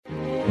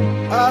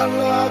I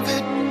love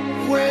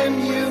it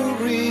when you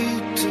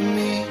read to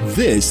me.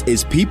 This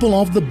is People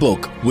of the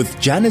Book with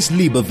Janice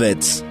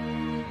Liebowitz.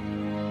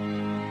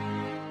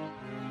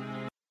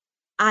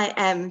 I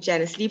am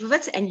Janice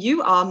Liebowitz, and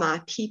you are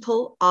my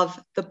People of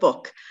the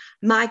Book.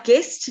 My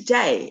guest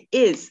today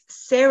is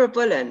Sarah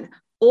Bullen,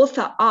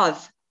 author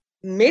of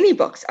many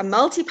books, a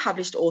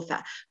multi-published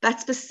author, but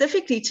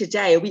specifically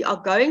today we are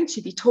going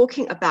to be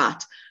talking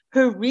about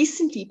her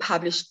recently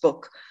published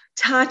book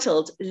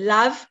titled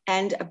Love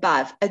and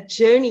Above, A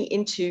Journey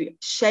into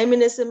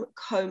Shamanism,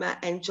 Coma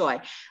and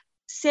Joy.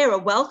 Sarah,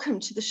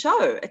 welcome to the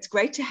show. It's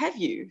great to have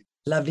you.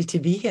 Lovely to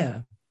be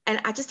here. And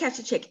I just have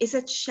to check, is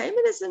it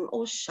shamanism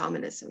or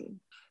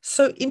shamanism?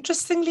 So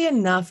interestingly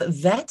enough,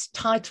 that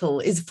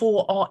title is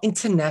for our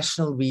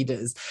international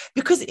readers,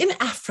 because in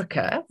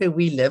Africa, where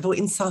we live, or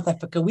in South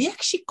Africa, we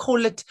actually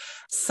call it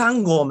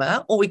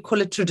Sangoma, or we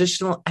call it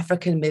traditional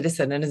African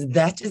medicine. And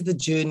that is the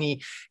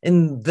journey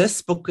in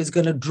this book is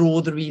going to draw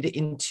the reader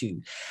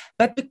into.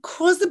 But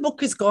because the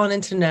book has gone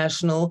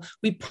international,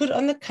 we put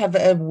on the cover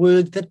a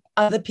word that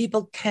other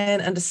people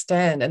can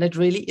understand. And it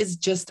really is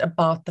just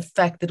about the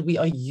fact that we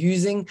are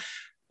using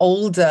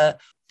older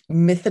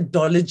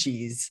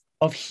methodologies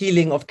of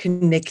healing, of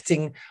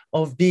connecting,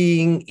 of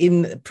being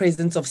in the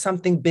presence of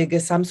something bigger,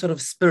 some sort of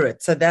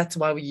spirit. So that's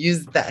why we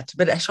use that.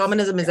 But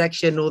shamanism is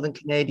actually a Northern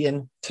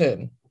Canadian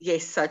term.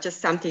 Yes, so just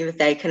something that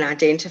they can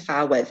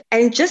identify with.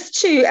 And just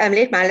to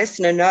let my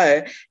listener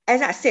know,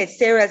 as I said,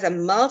 Sarah is a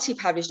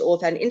multi-published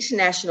author, an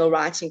international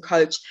writing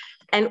coach,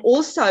 and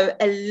also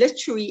a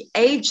literary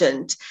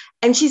agent.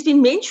 And she's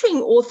been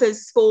mentoring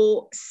authors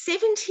for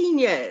 17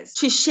 years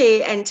to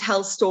share and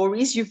tell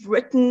stories. You've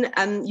written,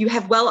 you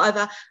have well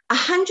over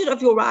 100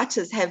 of your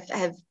writers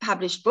have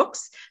published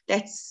books.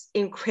 That's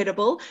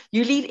incredible.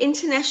 You lead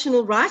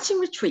international writing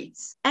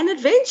retreats and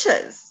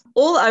adventures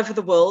all over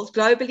the world,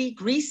 globally,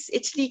 Greece,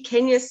 Italy,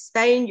 Kenya,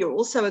 Spain. You're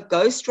also a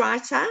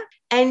ghostwriter,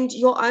 and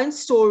your own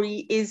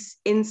story is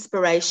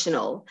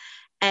inspirational.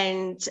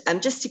 And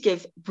just to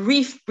give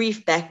brief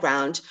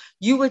background,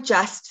 you were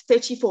just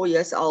 34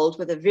 years old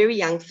with a very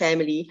young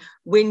family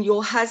when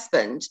your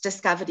husband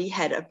discovered he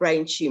had a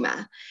brain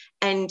tumor,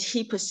 and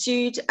he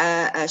pursued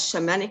a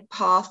shamanic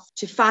path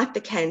to fight the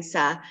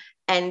cancer.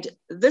 And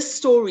this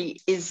story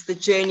is the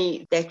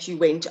journey that you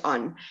went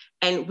on.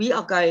 And we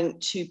are going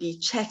to be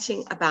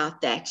chatting about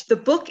that. The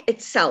book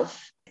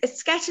itself, it's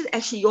scattered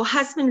actually, your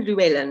husband,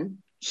 Llewellyn,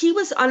 he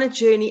was on a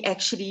journey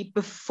actually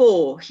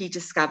before he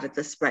discovered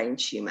this brain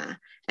tumor.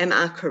 Am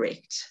I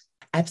correct?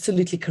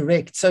 Absolutely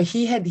correct. So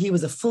he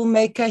was a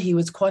filmmaker. He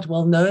was quite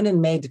well known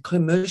and made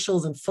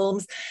commercials and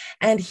films.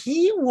 And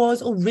he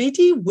was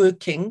already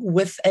working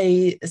with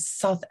a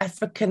South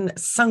African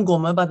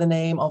Sangoma by the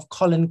name of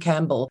Colin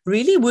Campbell,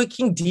 really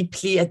working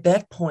deeply at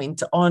that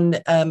point on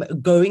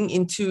going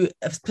into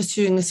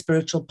pursuing a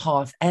spiritual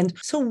path. And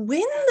so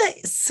when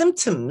the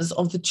symptoms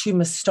of the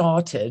tumor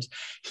started,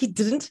 he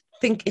didn't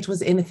think it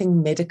was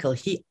anything medical.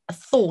 He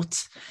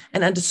thought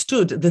and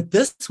understood that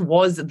this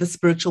was the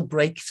spiritual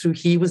breakthrough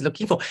he was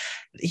looking for,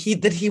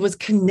 that he was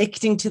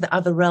connecting to the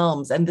other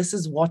realms, and this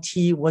is what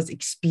he was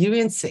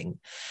experiencing.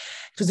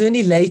 It was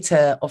only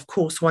later, of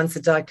course, once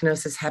the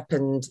diagnosis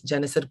happened,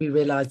 Janice, that we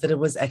realized that it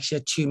was actually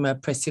a tumor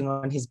pressing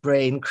on his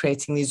brain,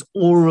 creating these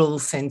oral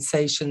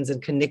sensations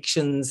and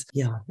connections.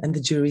 Yeah, and the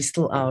jury's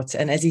still out.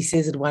 And as he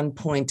says at one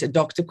point, a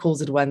doctor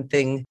calls it one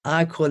thing,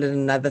 I call it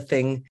another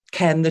thing.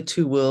 Can the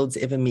two worlds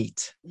ever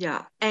meet?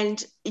 Yeah,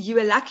 and you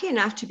were lucky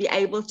enough to be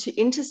able to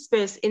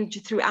intersperse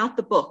throughout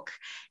the book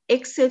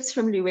excerpts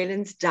from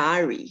Llewellyn's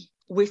diary,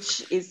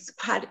 which is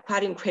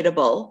quite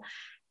incredible.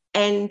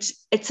 And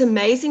it's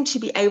amazing to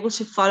be able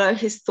to follow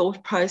his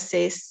thought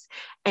process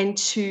and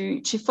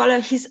to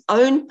follow his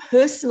own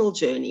personal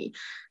journey,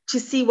 to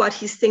see what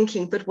he's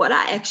thinking. But what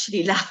I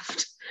actually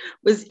loved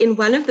was in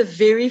one of the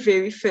very,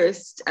 very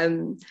first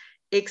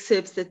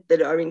excerpts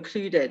that are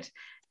included,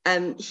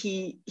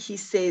 he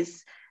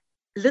says,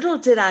 "Little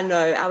did I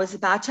know I was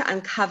about to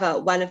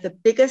uncover one of the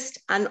biggest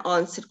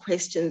unanswered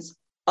questions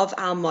of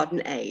our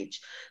modern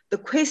age. The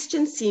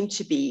question seemed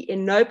to be,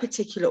 in no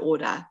particular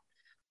order,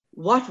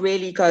 what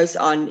really goes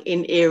on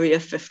in Area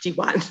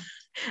 51?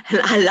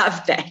 And I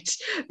love that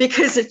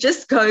because it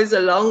just goes a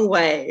long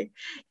way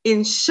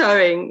in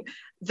showing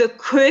the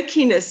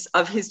quirkiness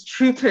of his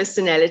true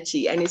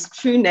personality and his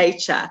true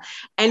nature.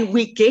 And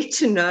we get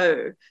to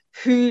know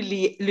who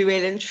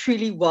Llewellyn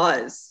truly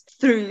was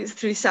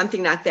through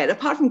something like that,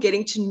 apart from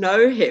getting to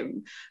know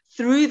him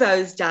through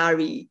those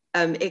diary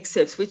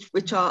excerpts,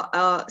 which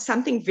are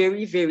something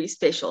very, very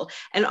special.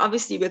 And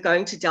obviously, we're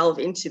going to delve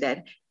into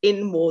that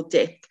in more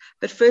depth.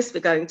 But first, we're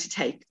going to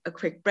take a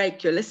quick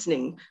break. You're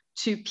listening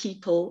to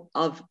People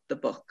of the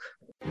Book.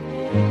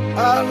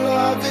 I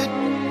love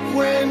it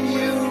when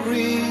you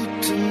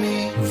read to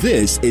me.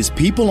 This is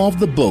People of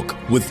the Book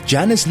with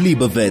Janice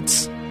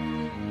Liebowitz.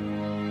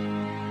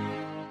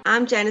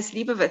 I'm Janice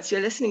Leibovitz.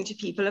 You're listening to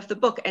People of the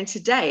Book. And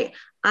today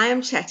I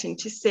am chatting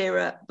to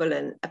Sarah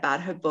Bullen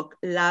about her book,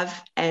 Love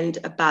and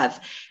Above,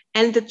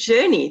 and the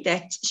journey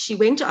that she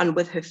went on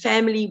with her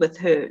family, with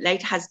her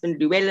late husband,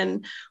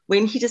 Llewellyn,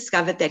 when he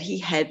discovered that he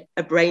had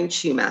a brain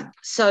tumor.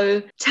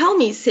 So tell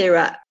me,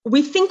 Sarah,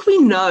 we think we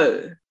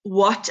know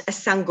what a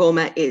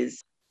sangoma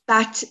is.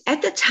 But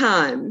at the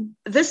time,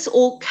 this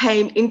all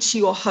came into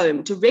your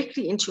home,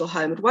 directly into your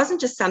home. It wasn't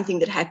just something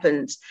that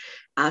happened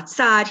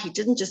outside. He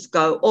didn't just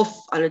go off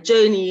on a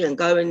journey and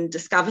go and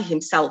discover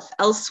himself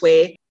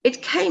elsewhere.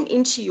 It came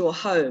into your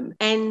home.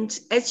 And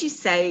as you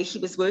say, he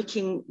was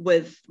working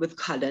with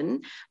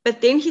Colin,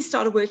 but then he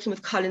started working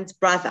with Colin's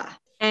brother.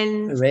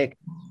 And Correct.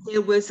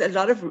 there's a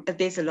lot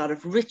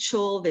of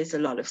ritual, there's a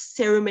lot of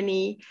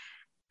ceremony.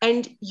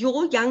 And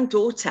your young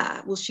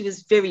daughter, well, she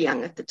was very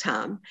young at the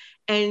time.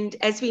 And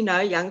as we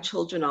know, young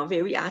children are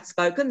very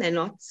outspoken. They're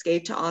not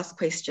scared to ask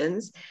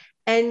questions.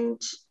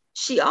 And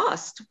she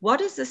asked,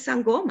 what is a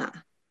sangoma?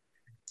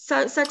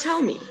 So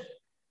tell me,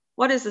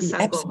 what is a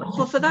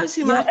sangoma? For those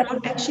who might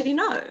not actually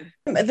know.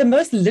 The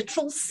most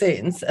literal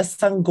sense, a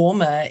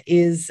sangoma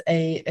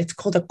it's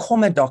called a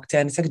koma doctor,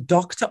 and it's a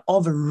doctor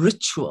of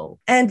ritual.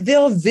 And there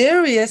are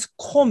various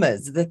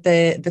komas that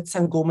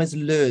sangomas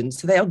learn.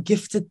 So they are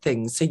gifted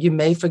things. So you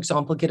may, for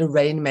example, get a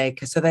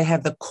rainmaker. So they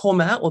have the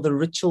koma, or the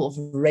ritual of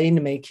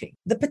rainmaking.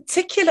 The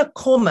particular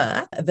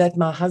koma that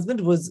my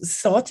husband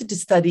started to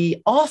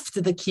study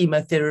after the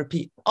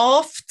chemotherapy,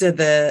 after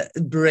the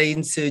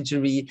brain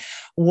surgery,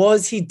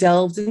 was he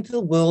delved into the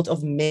world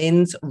of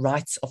men's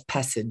rites of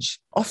passage,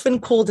 often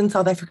called in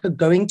South Africa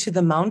going to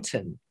the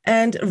mountain.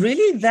 And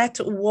really that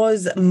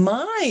was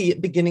my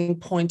beginning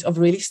point of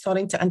really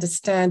starting to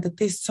understand that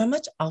there's so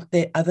much out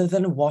there other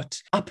than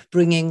what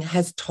upbringing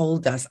has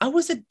told us. I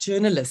was a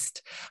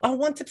journalist. I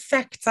wanted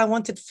facts. I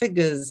wanted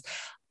figures.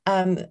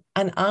 And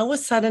I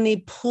was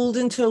suddenly pulled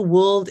into a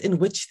world in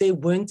which there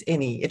weren't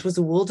any. It was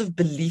a world of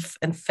belief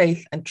and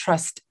faith and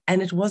trust,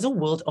 and it was a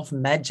world of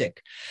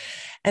magic.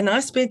 And I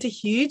spent a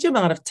huge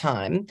amount of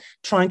time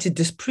trying to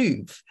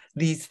disprove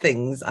these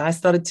things. I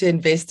started to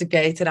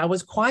investigate, and I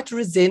was quite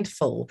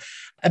resentful,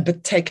 a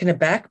bit taken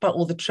aback by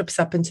all the trips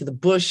up into the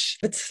bush.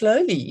 But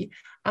slowly,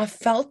 I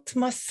felt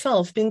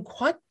myself being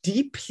quite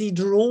deeply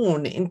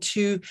drawn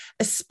into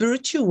a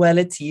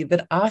spirituality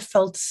that I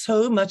felt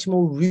so much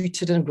more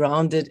rooted and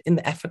grounded in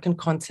the African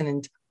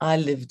continent I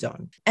lived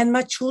on, and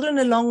my children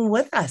along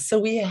with us. So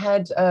we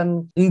had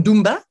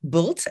Ndumba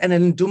built, and a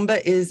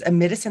Ndumba is a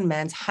medicine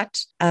man's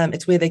hut.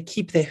 It's where they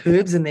keep their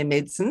herbs and their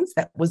medicines.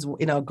 That was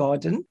in our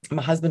garden.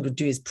 My husband would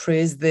do his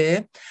prayers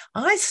there.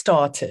 I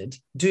started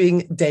doing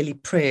daily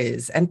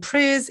prayers, and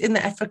prayers in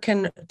the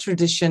African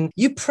tradition,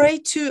 you pray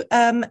to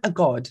a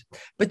god,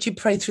 but you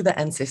pray through the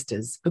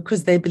ancestors,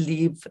 because they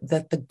believe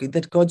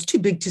that God's too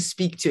big to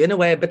speak to, in a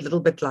way, a little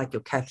bit like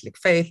your Catholic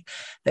faith.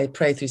 They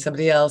pray through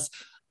somebody else.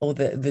 Or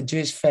the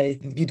Jewish faith,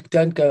 you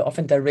don't go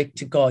often direct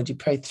to God. You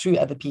pray through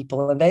other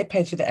people, and they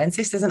pray through the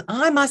ancestors. And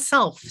I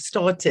myself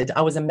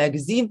I was a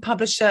magazine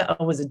publisher,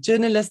 I was a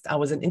journalist, I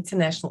was an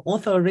international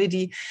author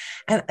already.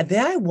 And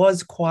there I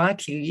was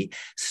quietly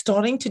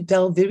starting to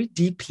delve very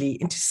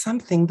deeply into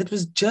something that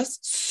was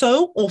just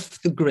so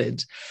off the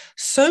grid,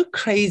 so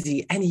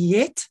crazy, and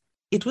yet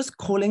it was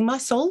calling my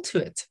soul to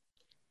it.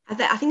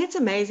 I think it's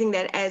amazing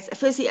that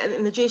firstly,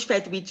 in the Jewish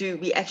faith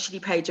we actually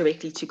pray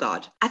directly to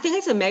God. I think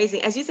it's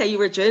amazing. As you say, you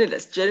were a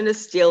journalist.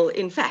 Journalists deal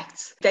in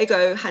facts. They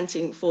go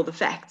hunting for the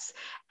facts.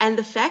 And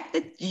the fact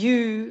that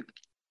you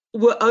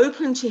were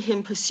open to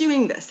him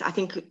pursuing this, I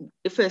think,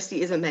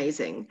 firstly, is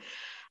amazing.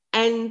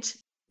 And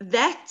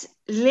that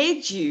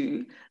led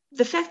you,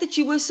 the fact that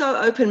you were so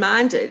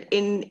open-minded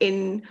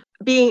in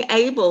being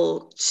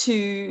able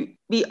to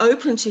be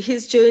open to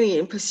his journey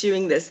in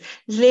pursuing this,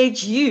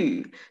 led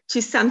you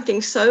to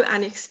something so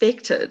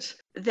unexpected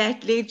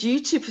that led you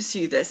to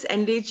pursue this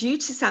and led you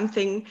to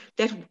something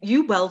that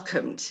you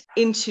welcomed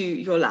into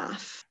your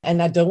life.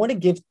 And I don't want to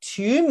give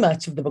too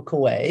much of the book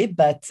away,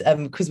 but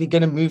because we're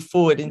going to move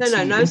forward into...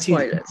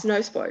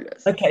 No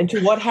spoilers. Okay,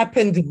 into what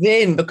happened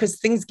then, because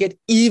things get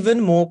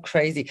even more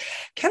crazy.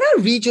 Can I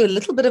read you a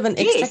little bit of an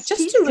extract,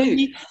 just to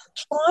really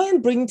try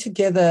and bring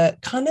together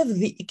kind of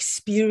the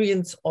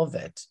experience of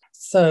it?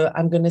 So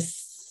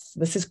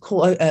this is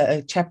called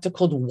a chapter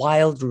called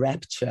Wild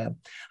Rapture.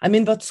 I'm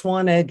in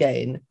Botswana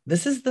again.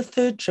 This is the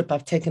third trip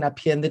I've taken up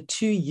here in the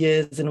 2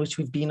 years in which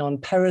we've been on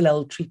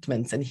parallel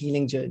treatments and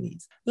healing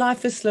journeys.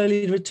 Life is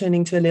slowly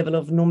returning to a level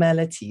of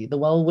normality. The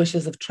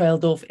well-wishers have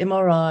trailed off.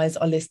 MRIs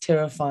are less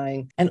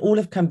terrifying, and all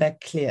have come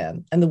back clear.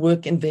 And the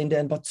work in Venda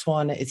and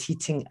Botswana is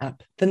heating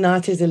up. The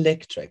night is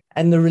electric,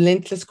 and the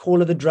relentless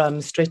call of the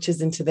drum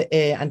stretches into the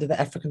air under the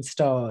African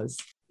stars.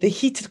 The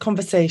heated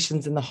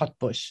conversations in the hot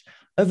bush.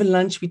 Over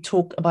lunch, we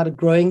talk about a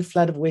growing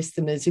flood of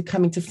Westerners who are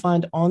coming to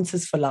find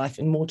answers for life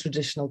in more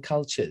traditional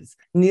cultures.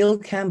 Neil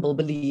Campbell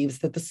believes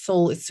that the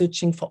soul is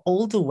searching for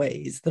older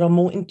ways that are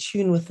more in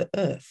tune with the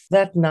earth.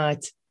 That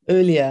night,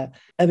 earlier,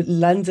 a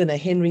Londoner,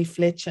 Henry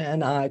Fletcher,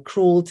 and I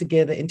crawled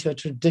together into a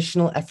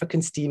traditional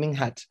African steaming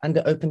hut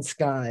under open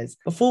skies.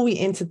 Before we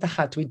entered the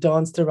hut, we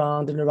danced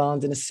around and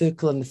around in a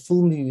circle in the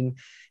full moon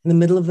in the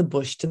middle of the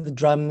bush to the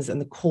drums and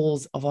the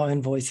calls of our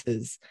own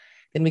voices.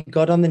 Then we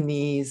got on our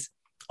knees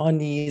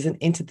and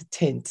entered the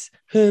tent.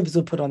 Herbs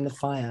were put on the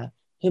fire,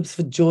 herbs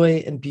for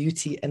joy and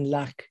beauty and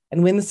luck.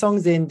 And when the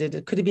songs ended,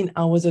 it could have been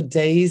hours or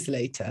days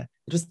later.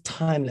 It was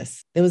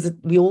timeless.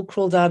 We all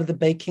crawled out of the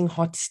baking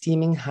hot,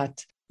 steaming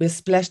hut. We were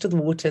splashed with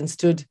water and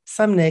stood,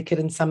 some naked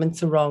and some in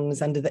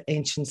sarongs under the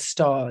ancient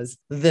stars.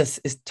 This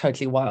is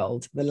totally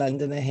wild. The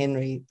Londoner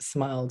Henry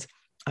smiled.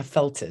 I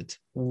felt it.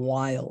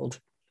 Wild.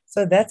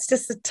 So that's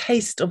just a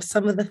taste of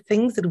some of the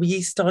things that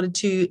we started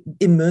to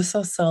immerse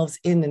ourselves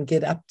in and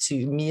get up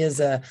to. Me as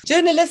a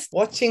journalist,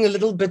 watching a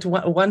little bit,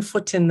 one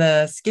foot in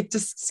the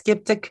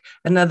skeptic,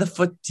 another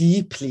foot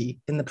deeply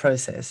in the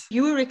process.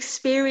 You were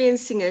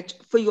experiencing it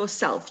for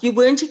yourself. You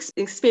weren't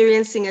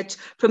experiencing it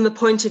from the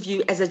point of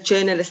view as a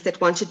journalist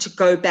that wanted to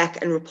go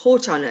back and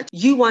report on it.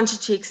 You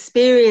wanted to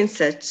experience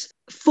it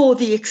for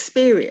the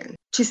experience,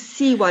 to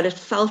see what it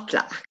felt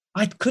like.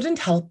 I couldn't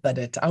help but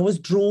it. I was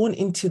drawn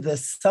into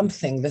this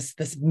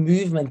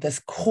movement, this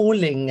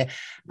calling,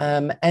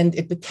 and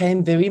it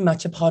became very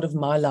much a part of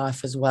my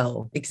life as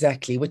well.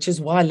 Exactly, which is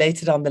why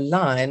later down the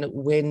line,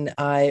 when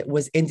I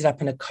ended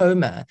up in a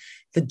coma,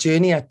 the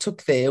journey I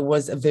took there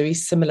was a very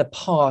similar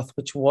path,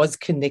 which was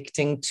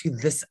connecting to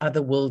this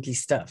otherworldly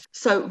stuff.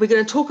 So we're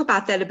going to talk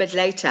about that a bit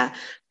later,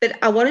 but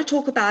I want to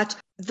talk about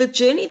the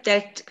journey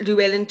that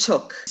Llewellyn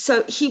took.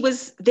 So he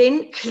was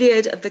then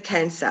cleared of the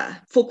cancer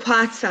for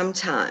quite some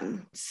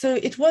time. So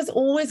it was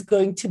always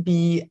going to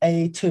be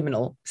a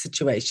terminal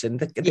situation,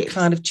 the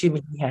kind of tumor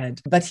he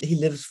had. But he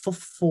lived for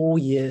 4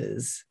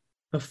 years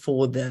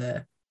before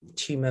the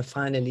tumor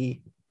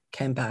finally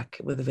came back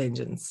with a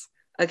vengeance.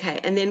 Okay,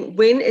 and then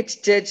when it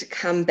did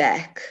come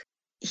back,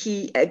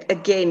 he,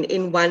 again,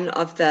 in one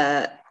of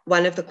the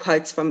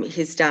quotes from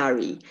his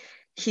diary,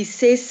 he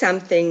says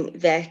something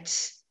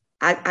that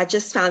I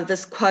just found.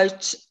 This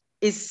quote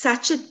is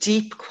such a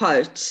deep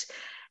quote,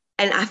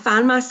 and I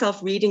found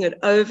myself reading it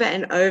over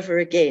and over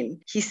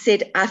again. He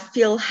said, "I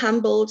feel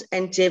humbled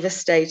and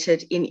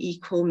devastated in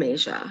equal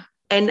measure."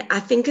 And I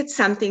think it's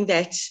something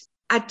that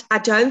I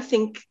don't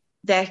think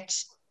that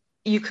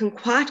you can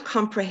quite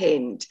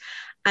comprehend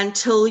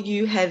until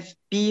you have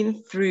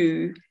been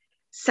through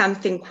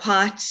something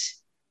quite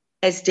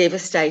as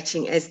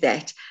devastating as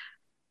that.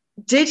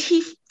 Did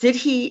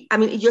he, I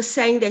mean, you're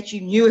saying that you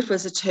knew it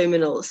was a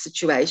terminal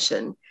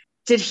situation.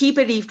 Did he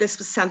believe this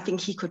was something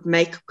he could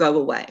make go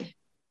away?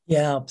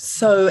 Yeah,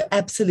 so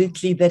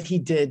absolutely that he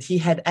did. He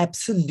had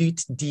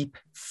absolute deep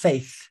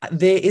faith.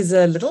 There is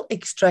a little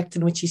extract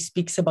in which he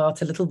speaks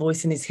about a little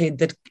voice in his head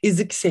that is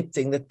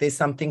accepting that there's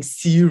something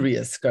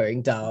serious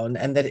going down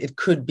and that it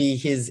could be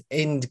his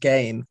end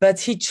game. But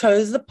he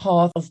chose the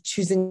path of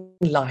choosing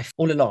life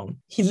all along.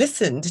 He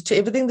listened to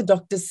everything the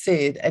doctors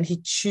said and he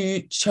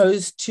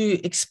chose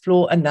to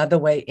explore another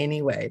way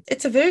anyway.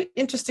 It's a very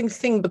interesting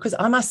thing because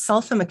I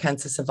myself am a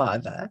cancer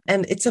survivor,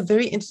 and it's a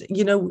very interesting,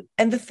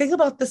 and the thing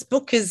about this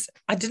book is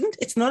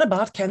it's not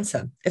about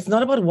cancer. It's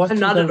not about what can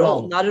go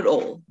wrong. Not at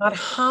all. But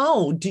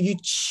how do you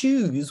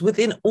choose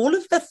within all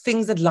of the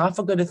things that life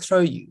are going to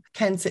throw you,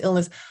 cancer,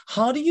 illness,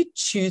 how do you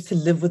choose to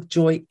live with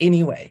joy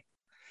anyway?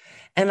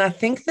 And I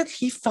think that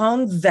he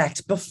found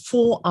that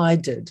before I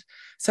did.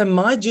 So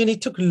my journey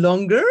took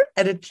longer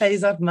and it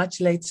plays out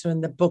much later in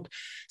the book.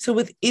 So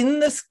within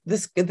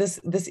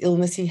this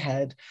illness he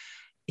had,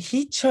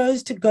 he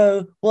chose to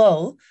go,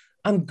 well,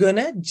 I'm going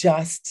to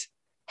just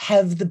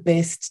have the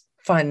best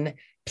fun,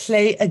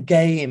 play a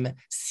game,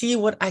 see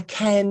what I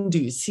can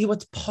do, see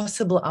what's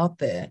possible out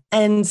there,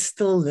 and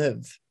still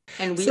live.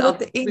 And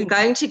we're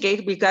going to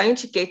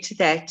get to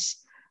that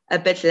a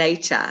bit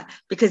later,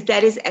 because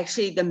that is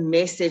actually the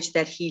message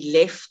that he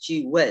left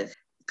you with,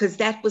 because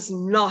that was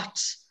not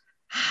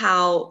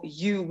how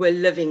you were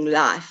living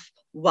life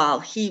while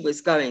he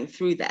was going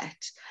through that.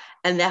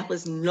 And that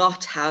was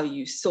not how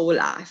you saw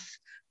life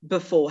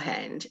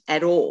beforehand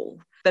at all.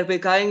 But we're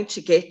going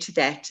to get to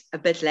that a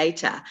bit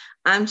later.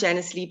 I'm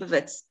Janice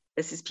Leibovitz.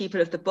 This is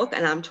People of the Book,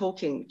 and I'm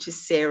talking to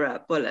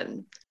Sarah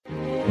Bullen.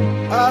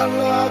 I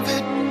love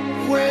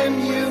it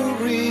when you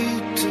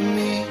read to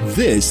me.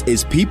 This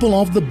is People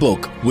of the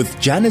Book with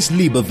Janice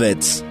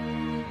Leibovitz.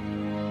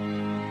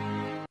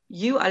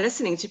 You are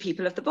listening to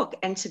People of the Book,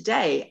 and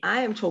today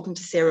I am talking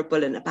to Sarah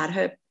Bullen about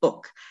her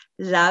book,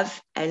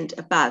 Love and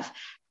Above.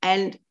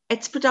 And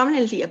it's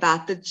predominantly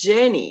about the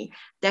journey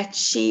that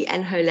she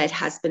and her late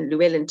husband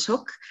Llewellyn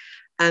took,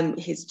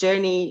 his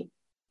journey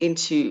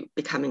into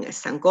becoming a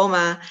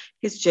sangoma,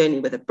 his journey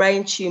with a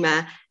brain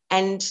tumor,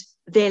 and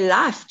their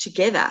life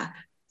together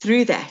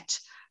through that,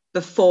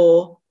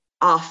 before,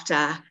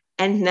 after,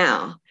 and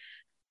now.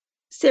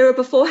 Sarah,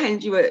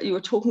 beforehand, you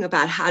were talking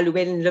about how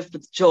Llewellyn lived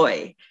with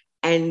joy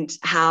and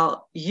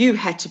how you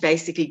had to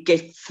basically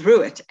get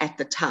through it at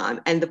the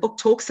time. And the book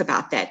talks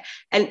about that.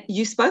 And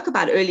you spoke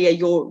about earlier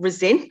your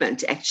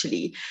resentment,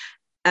 actually.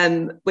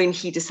 when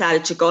he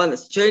decided to go on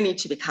this journey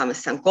to become a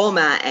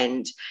sangoma,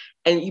 and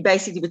you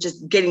basically were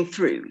just getting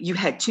through. You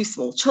had 2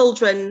 small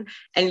children,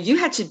 and you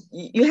had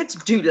to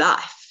do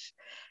life.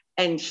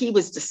 And he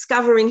was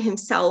discovering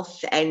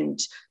himself, and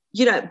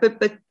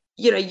but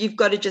you've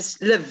got to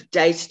just live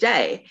day to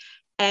day.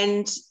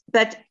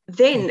 But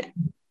then,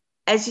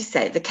 as you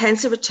say, the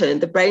cancer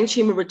returned, the brain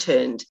tumor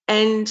returned,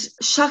 and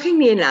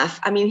shockingly enough,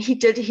 I mean, he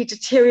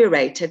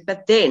deteriorated.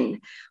 But then,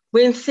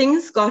 when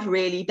things got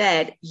really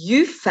bad,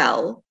 you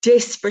fell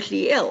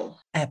desperately ill.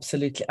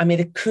 Absolutely. I mean,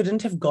 it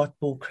couldn't have got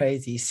more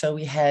crazy. So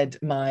we had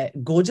my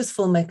gorgeous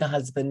filmmaker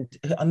husband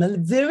on the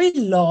very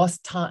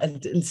last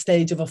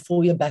stage of a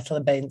 4-year battle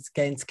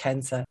against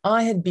cancer.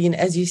 I had been,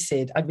 as you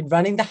said, I'd been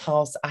running the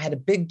house. I had a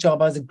big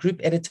job. I was a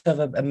group editor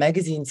of a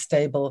magazine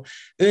stable,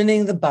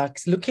 earning the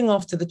bucks, looking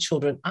after the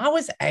children. I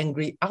was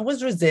angry. I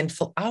was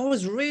resentful. I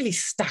was really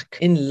stuck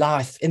in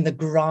life, in the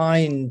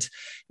grind,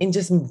 in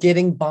just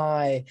getting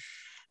by.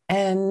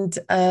 And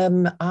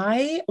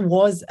I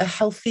was a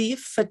healthy,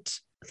 fit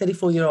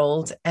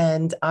 34-year-old,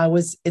 and I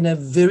was in a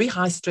very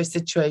high stress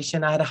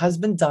situation. I had a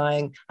husband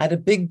dying. I had a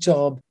big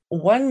job.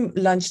 One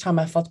lunchtime,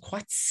 I felt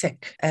quite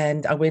sick,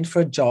 and I went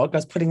for a jog. I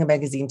was putting a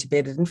magazine to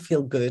bed. I didn't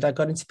feel good. I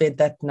got into bed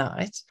that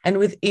night, and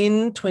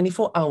within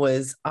 24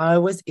 hours, I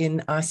was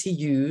in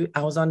ICU.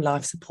 I was on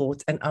life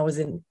support, and I was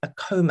in a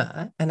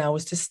coma, and I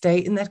was to stay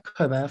in that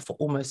coma for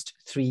almost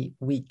 3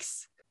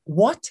 weeks.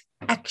 What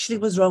actually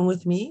was wrong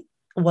with me?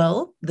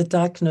 Well, the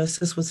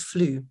diagnosis was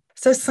flu.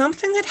 So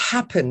something had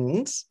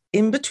happened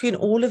in between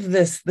all of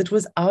this that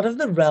was out of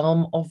the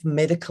realm of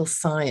medical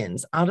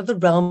science, out of the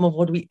realm of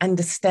what we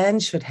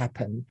understand should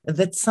happen,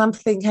 that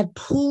something had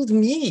pulled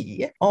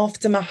me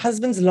after my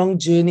husband's long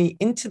journey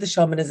into the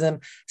shamanism.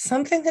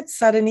 Something had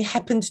suddenly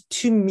happened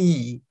to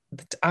me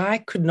that I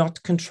could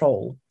not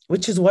control,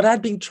 which is what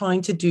I'd been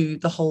trying to do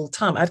the whole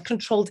time. I'd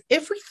controlled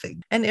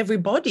everything and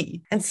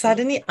everybody. And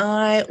suddenly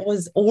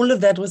all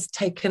of that was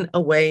taken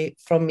away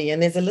from me.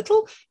 And there's a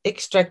little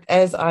extract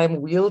as I'm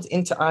wheeled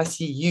into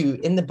ICU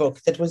in the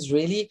book that was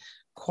really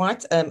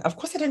quite, of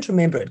course I don't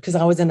remember it because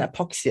I was in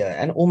hypoxia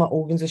and all my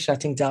organs were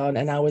shutting down,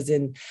 and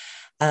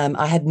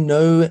I had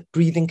no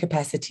breathing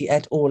capacity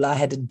at all. I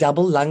had a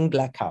double lung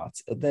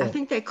blackout. I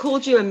think they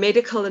called you a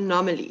medical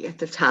anomaly at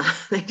the time.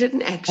 They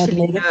didn't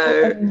actually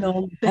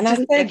know. And I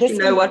didn't actually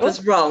know what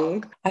was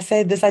wrong. I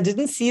say this, I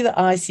didn't see the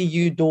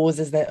ICU doors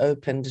as they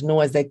opened,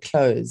 nor as they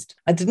closed.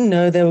 I didn't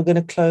know they were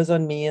going to close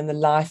on me and the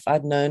life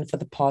I'd known for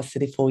the past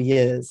 34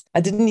 years.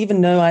 I didn't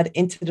even know I'd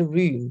entered a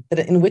room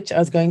in which I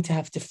was going to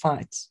have to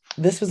fight.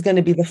 This was going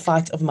to be the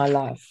fight of my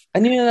life. I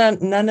knew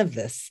none of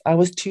this. I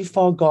was too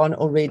far gone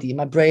already.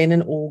 My brain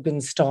and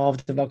organs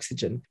starved of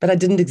oxygen, but I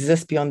didn't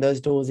exist beyond those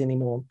doors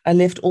anymore. I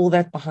left all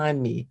that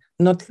behind me.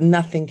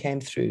 Nothing came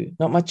through.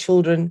 Not my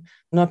children,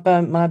 not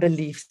my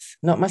beliefs,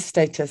 not my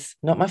status,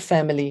 not my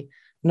family,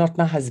 not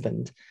my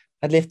husband.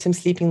 I left him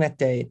sleeping that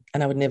day,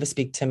 and I would never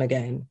speak to him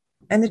again.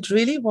 And it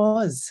really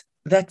was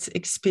that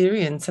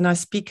experience. And I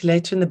speak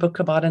later in the book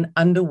about an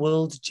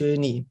underworld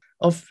journey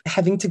of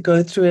having to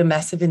go through a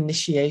massive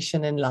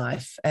initiation in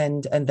life.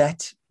 And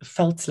that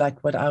felt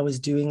like what I was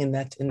doing in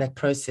that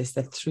process,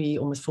 that 3,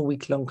 almost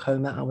 4-week long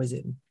coma I was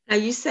in. Now,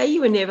 you say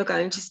you were never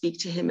going to speak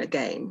to him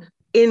again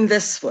in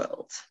this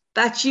world,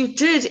 but you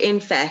did, in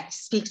fact,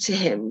 speak to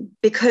him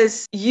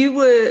because you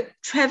were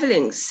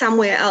traveling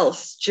somewhere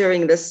else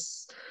during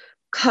this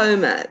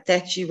coma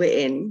that you were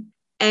in,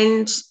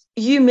 and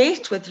you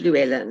met with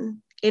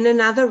Llewellyn in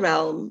another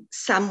realm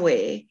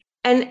somewhere.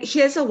 And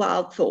here's a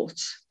wild thought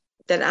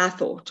that I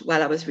thought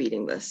while I was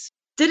reading this.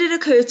 Did it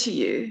occur to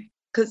you,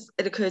 because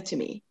it occurred to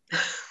me,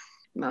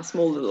 my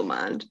small little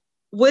mind,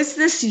 was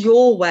this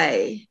your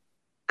way?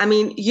 I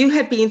mean, you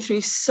had been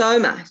through so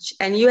much,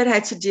 and you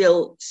had to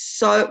deal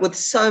with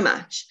so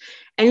much,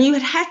 and you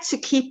had to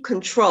keep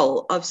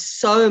control of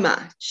so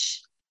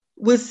much.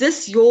 Was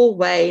this your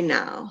way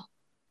now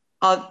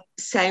of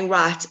saying,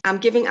 right, I'm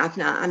giving up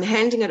now, I'm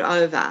handing it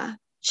over,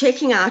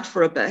 checking out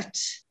for a bit,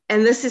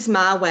 and this is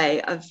my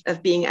way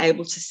of being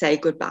able to say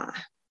goodbye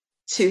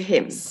to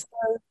him?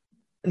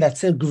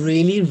 That's a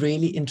really,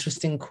 really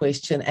interesting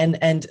question.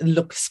 And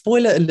look,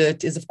 spoiler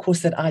alert is, of course,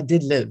 that I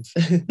did live.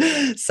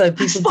 So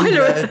people do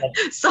know that.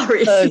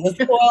 Sorry.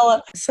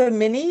 So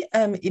many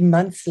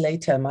months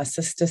later, my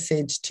sister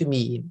said to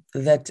me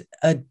that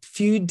a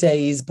few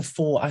days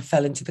before I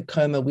fell into the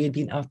coma, we had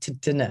been out to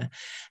dinner.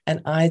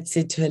 And I had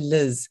said to her,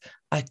 Liz,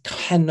 I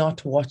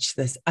cannot watch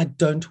this. I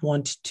don't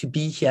want to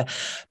be here.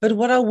 But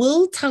what I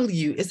will tell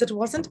you is it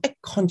wasn't a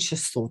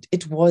conscious thought.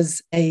 It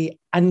was a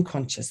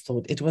unconscious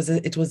thought. It was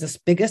this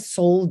bigger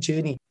soul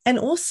journey. And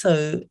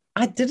also,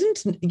 I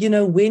didn't,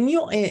 when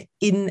you're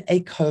in a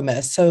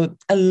coma. So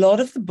a lot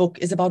of the book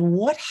is about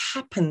what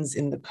happens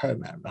in the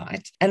coma,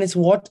 right? And it's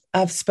what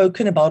I've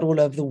spoken about all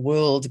over the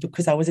world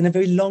because I was in a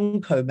very long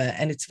coma,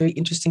 and it's very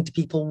interesting to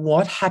people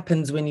what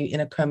happens when you're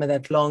in a coma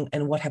that long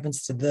and what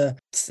happens to the,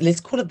 let's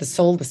call it the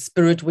soul, the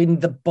spirit, when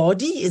the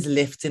body is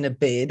left in a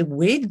bed.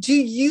 Where do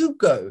you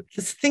go?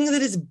 This thing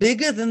that is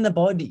bigger than the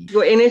body.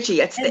 Your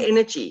energy, it's the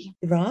energy.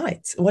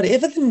 Right.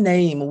 Whatever the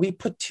name we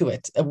put to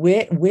it,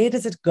 where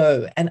does it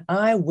go? And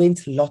I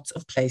went lots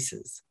of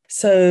places.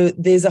 So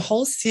there's a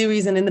whole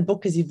series, and in the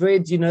book, as you've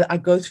read, I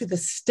go through the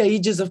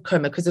stages of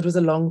coma because it was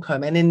a long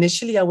coma. And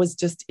initially I was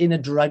just in a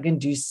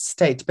drug-induced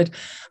state. But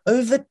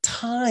over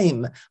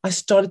time, I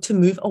started to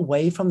move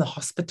away from the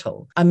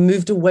hospital. I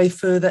moved away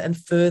further and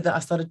further. I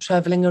started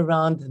traveling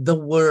around the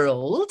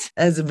world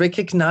as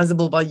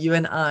recognizable by you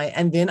and I.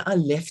 And then I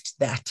left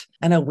that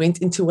and I went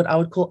into what I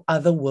would call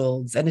other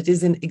worlds. And it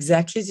is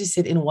exactly as you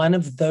said, in one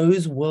of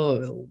those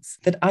worlds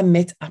that I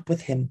met up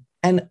with him.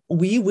 And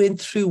we went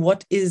through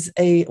what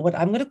I'm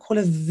going to call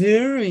a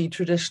very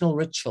traditional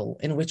ritual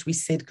in which we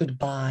said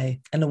goodbye.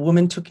 And a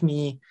woman took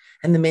me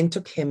and the men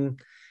took him,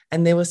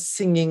 and they were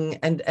singing.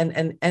 And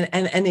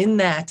in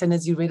that, and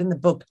as you read in the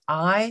book,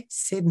 I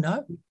said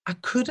no. I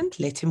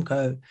couldn't let him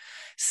go.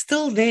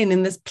 Still then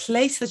in this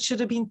place that should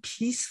have been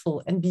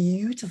peaceful and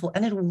beautiful.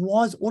 And it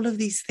was all of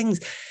these things.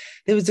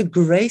 There was a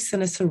grace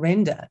and a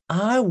surrender.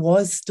 I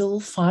was still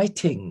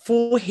fighting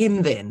for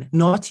him then,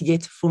 not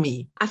yet for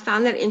me. I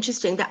found that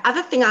interesting. The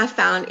other thing I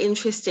found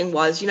interesting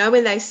was,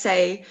 when they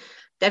say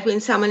that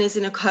when someone is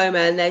in a coma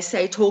and they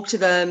say talk to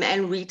them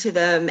and read to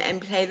them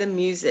and play them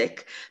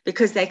music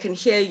because they can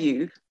hear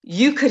you,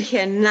 you could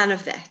hear none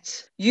of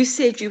that. You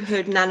said you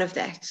heard none of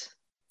that.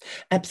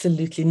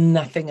 Absolutely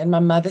nothing. And my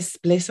mother,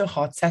 bless her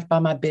heart, sat by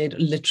my bed,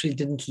 literally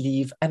didn't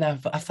leave. And I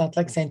felt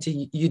like saying to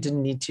you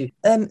didn't need to.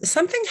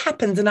 Something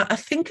happens, and I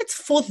think it's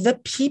for the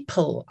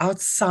people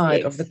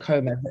outside of the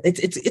coma.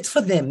 It's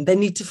for them. They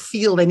need to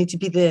feel, they need to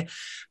be there.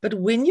 But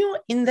when you're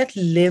in that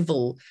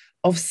level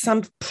of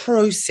some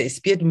process,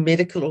 be it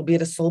medical or be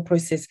it a soul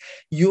process,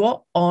 you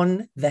are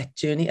on that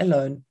journey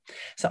alone.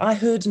 So I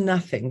heard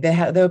nothing. They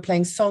were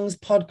playing songs,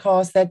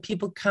 podcasts, they had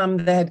people come,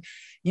 they had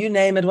you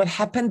name it, what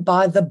happened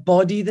by the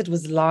body that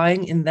was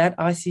lying in that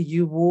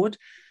ICU ward.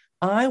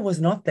 I was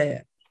not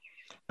there.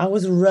 I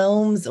was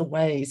realms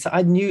away. So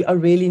I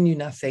really knew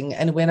nothing.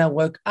 And when I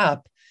woke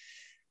up,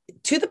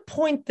 to the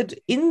point that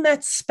in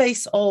that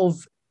space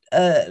of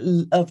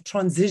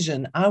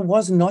transition, I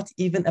was not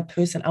even a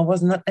person. I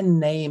was not a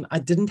name. I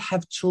didn't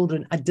have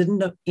children. I didn't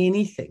know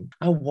anything.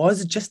 I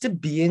was just a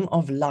being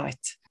of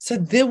light. So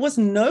there was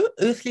no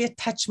earthly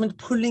attachment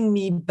pulling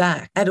me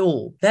back at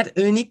all. That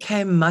only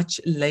came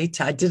much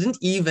later. I didn't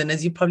even,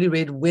 as you probably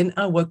read, when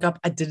I woke up,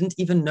 I didn't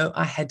even know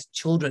I had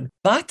children.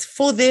 But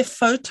for their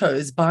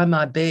photos by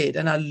my bed,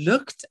 and I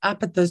looked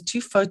up at those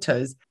two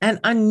photos and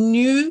I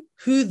knew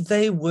who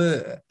they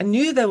were. I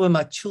knew they were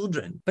my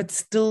children, but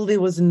still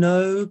there was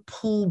no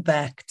pull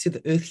back to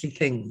the earthly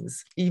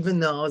things, even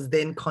though I was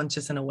then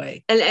conscious in a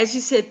way. And as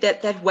you said,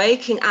 that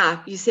waking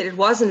up, you said it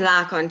wasn't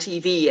like on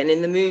TV and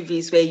in the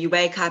movies where you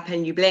wake up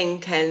and you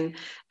blink, and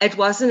it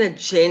wasn't a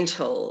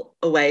gentle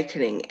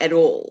awakening at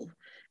all,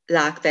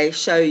 like they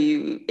show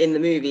you in the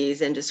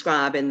movies and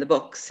describe in the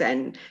books.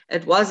 And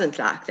it wasn't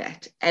like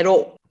that at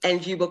all.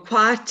 And you were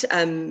quite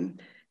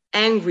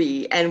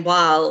angry and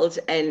wild,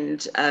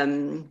 and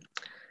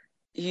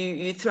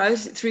you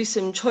threw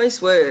some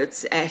choice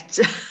words at,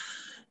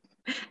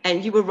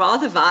 and you were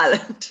rather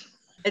violent.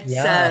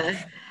 And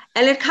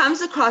it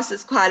comes across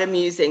as quite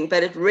amusing,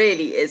 but it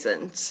really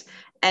isn't.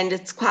 And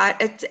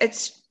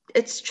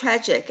it's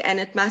tragic, and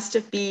it must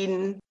have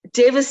been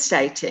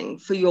devastating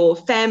for your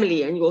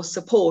family and your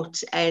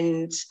support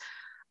and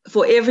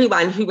for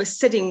everyone who was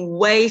sitting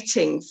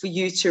waiting for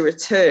you to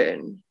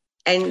return,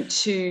 and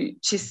to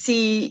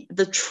see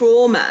the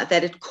trauma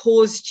that it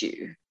caused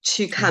you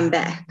to come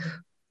back.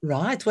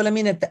 Right. Well, I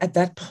mean, at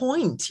that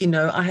point,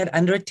 I had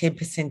under a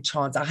 10%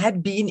 chance. I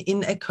had been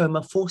in a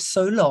coma for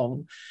so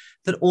long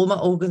that all my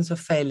organs were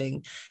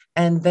failing.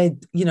 And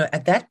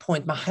at that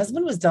point, my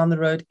husband was down the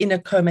road in a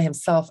coma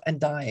himself and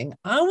dying.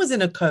 I was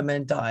in a coma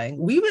and dying.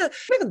 We were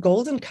the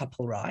golden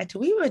couple, right?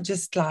 We were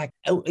just like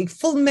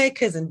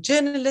filmmakers and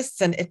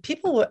journalists, and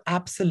people were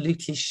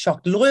absolutely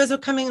shocked. Lawyers were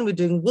coming and we're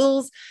doing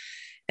wills.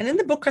 And in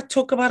the book, I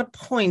talk about a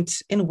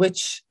point in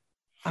which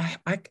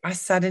I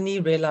suddenly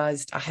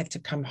realized I had to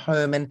come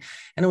home, and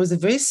it was a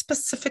very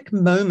specific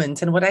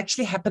moment, and what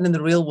actually happened in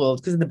the real world,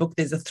 because in the book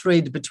there's a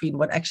thread between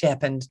what actually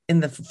happened in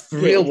the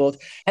real world.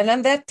 And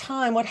at that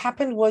time, what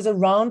happened was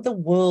around the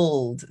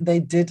world, they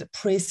did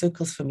prayer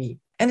circles for me.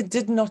 And it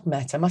did not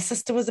matter. My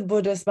sister was a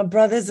Buddhist, my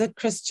brother's a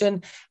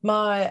Christian,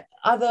 my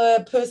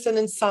other person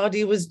in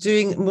Saudi was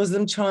doing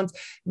Muslim chants,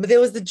 but there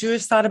was the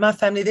Jewish side of my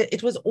family.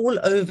 It was all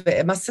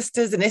over. My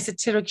sister's an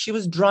esoteric, she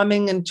was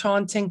drumming and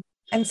chanting.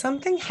 And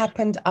something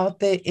happened out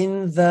there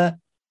in the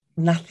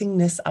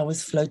nothingness I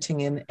was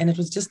floating in. And it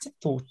was just a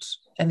thought.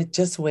 And it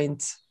just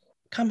went,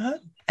 come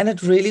home. And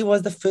it really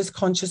was the first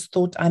conscious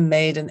thought I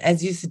made. And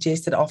as you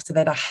suggested, after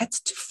that, I had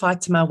to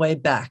fight my way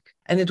back.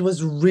 And it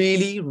was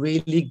really,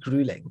 really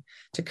grueling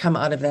to come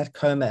out of that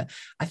coma.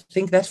 I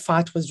think that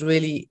fight was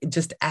really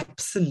just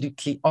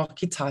absolutely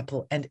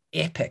archetypal and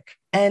epic.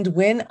 And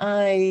when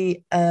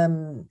I,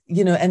 and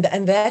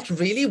that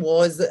really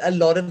was a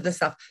lot of the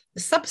stuff.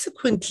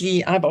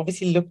 Subsequently, I've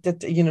obviously looked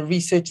at,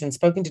 research and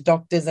spoken to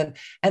doctors, and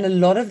a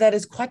lot of that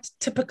is quite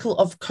typical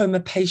of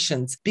coma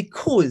patients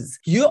because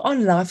you're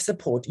on life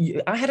support.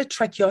 I had a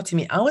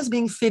tracheotomy. I was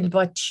being fed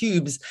by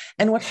tubes.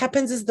 And what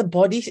happens is the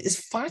body is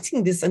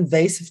fighting this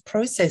invasive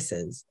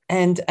processes.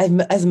 And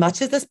as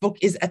much as this book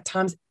is at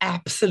times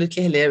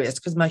absolutely hilarious,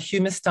 because my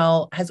humor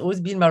style has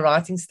always been my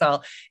writing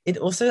style, it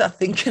also, I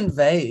think,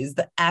 conveys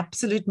the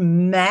absolute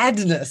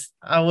madness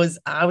I was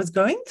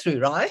going through,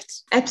 right?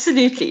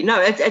 Absolutely.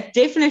 No, it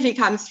definitely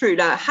comes through,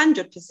 no,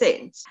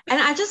 100%.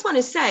 And I just want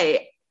to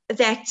say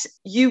that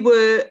you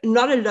were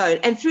not alone.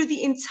 And through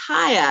the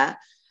entire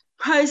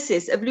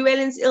process of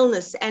Llewellyn's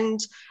illness and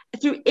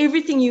through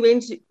everything you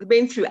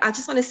went through, I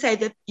just want to say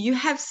that you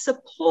have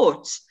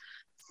support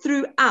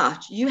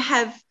throughout. You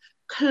have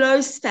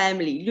close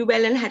family.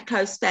 Llewellyn had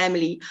close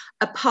family,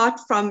 apart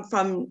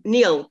from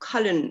Neil,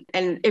 Colin,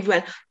 and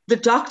everyone. The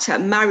doctor,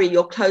 Murray,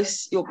 your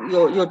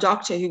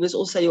doctor, who was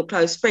also your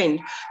close friend,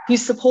 who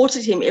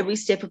supported him every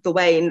step of the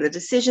way in the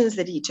decisions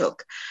that he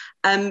took.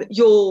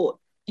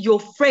 Your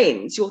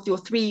friends, your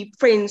three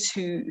friends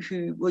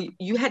who were,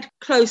 you had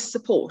close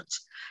support.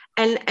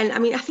 And I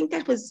mean, I think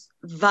that was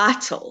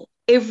vital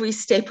every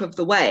step of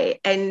the way.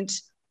 And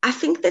I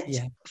think that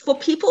for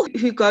people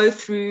who go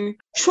through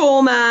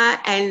trauma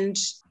and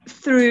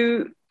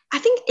through, I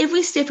think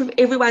every step of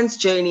everyone's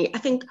journey, I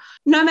think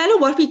no matter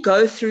what we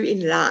go through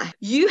in life,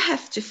 you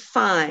have to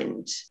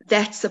find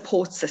that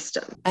support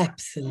system.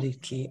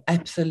 Absolutely.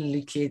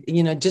 Absolutely.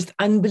 Just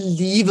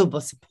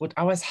unbelievable support.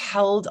 I was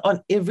held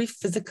on every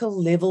physical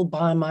level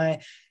by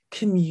my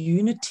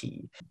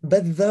community.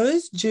 But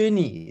those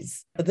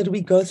journeys that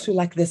we go through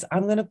like this,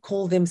 I'm going to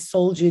call them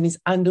soul journeys,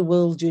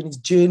 underworld journeys,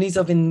 journeys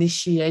of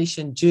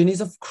initiation,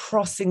 journeys of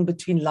crossing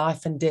between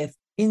life and death.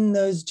 In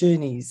those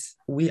journeys,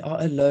 we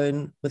are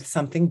alone with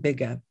something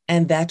bigger.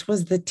 And that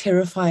was the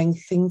terrifying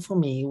thing for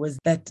me, was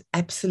that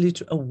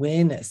absolute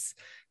awareness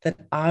that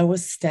I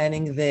was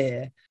standing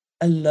there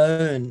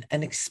alone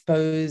and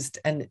exposed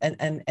and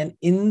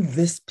in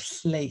this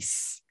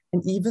place.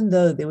 And even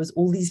though there was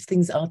all these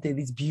things out there,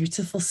 these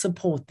beautiful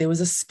support, there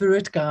was a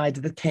spirit guide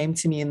that came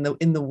to me in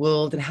the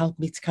world and helped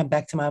me to come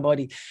back to my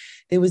body.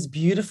 There was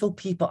beautiful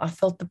people. I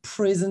felt the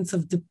presence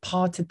of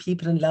departed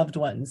people and loved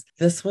ones.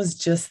 This was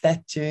just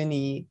that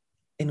journey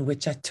in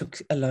which I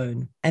took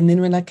alone. And then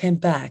when I came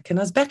back, and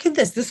I was back in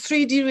this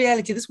 3D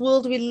reality, this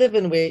world we live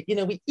in, where,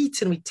 we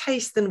eat and we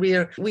taste and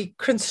we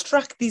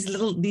construct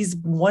these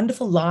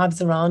wonderful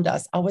lives around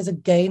us. I was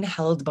again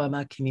held by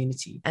my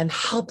community and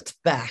helped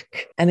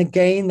back. And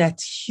again, that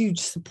huge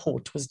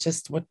support was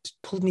just what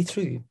pulled me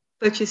through.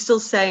 But you're still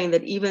saying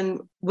that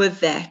even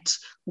with that,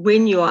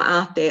 when you are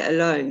out there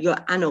alone,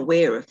 you're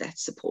unaware of that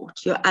support.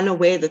 You're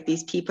unaware that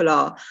these people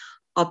are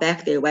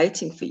back there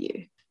waiting for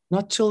you.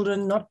 Not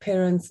children, not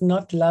parents,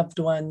 not loved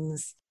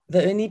ones.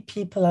 The only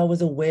people I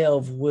was aware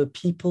of were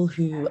people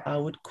who I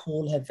would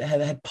call have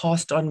had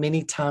passed on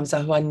many times,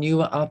 who I knew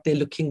were out there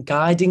looking,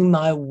 guiding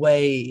my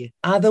way,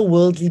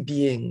 otherworldly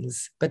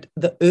beings. But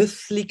the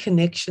earthly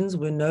connections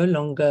were no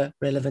longer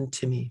relevant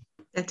to me.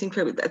 That's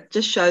incredible. That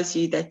just shows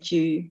you that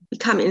you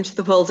come into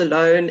the world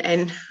alone,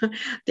 and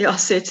there are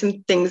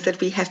certain things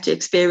that we have to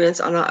experience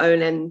on our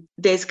own, and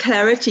there's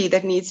clarity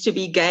that needs to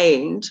be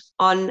gained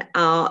on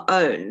our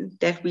own,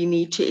 that we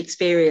need to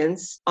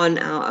experience on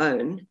our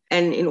own.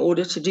 And in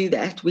order to do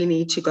that, we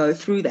need to go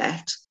through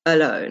that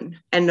alone.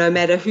 And no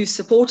matter who's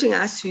supporting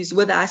us, who's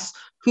with us,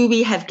 who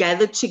we have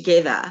gathered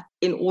together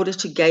in order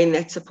to gain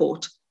that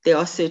support, there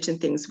are certain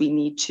things we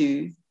need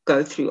to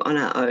go through on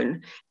our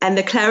own. And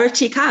the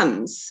clarity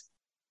comes.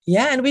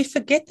 Yeah, and we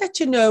forget that,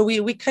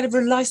 we kind of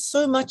rely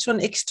so much on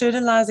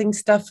externalizing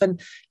stuff.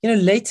 And,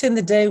 later in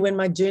the day when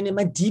my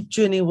deep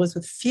journey was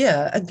with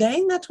fear,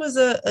 again, that was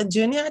a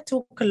journey I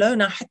took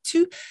alone. I had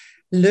to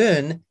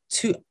learn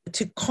to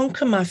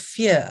conquer my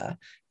fear.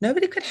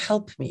 Nobody could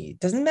help me. It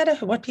doesn't matter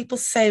what people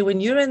say. When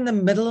you're in the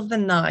middle of the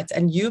night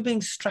and you're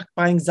being struck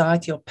by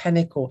anxiety or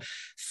panic or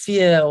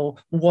fear or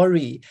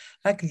worry,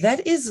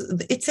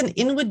 it's an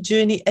inward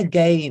journey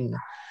again.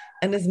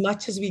 And as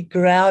much as we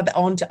grab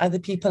onto other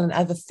people and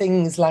other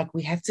things,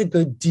 we have to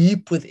go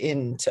deep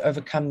within to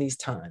overcome these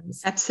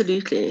times.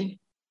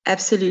 Absolutely.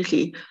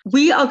 Absolutely.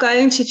 We are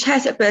going to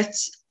chat a bit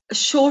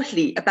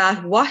shortly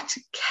about what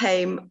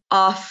came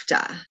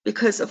after,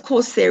 because of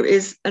course there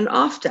is an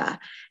after,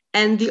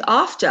 and the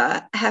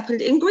after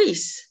happened in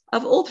Greece.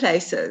 Of all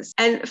places.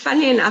 And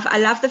funnily enough, I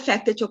love the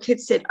fact that your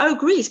kids said, "Oh,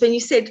 Greece," when you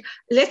said,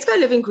 "Let's go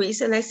live in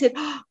Greece." And they said,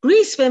 "Oh,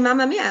 Greece, where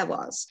Mamma Mia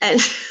was." And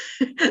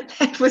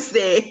that was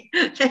there.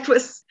 That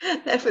was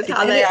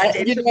how they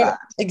identified.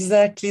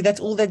 Exactly. That's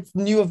all that's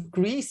new of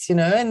Greece,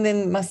 And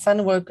then my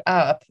son woke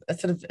up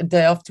sort of a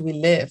day after we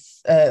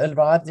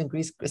arrived in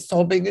Greece,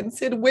 sobbing and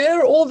said,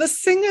 "Where are all the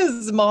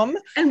singers, Mom?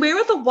 And where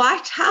are the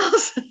White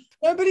Houses?"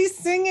 Nobody's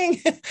singing.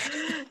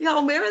 Yeah,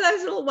 where are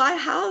those little white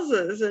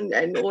houses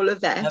and all of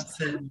that?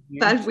 Absolutely.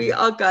 But we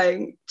are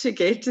going to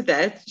get to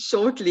that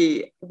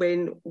shortly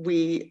when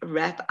we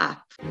wrap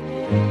up.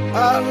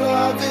 I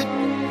love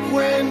it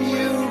when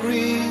you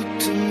read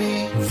to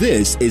me.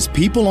 This is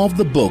People of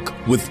the Book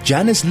with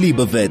Janice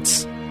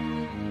Liebowitz.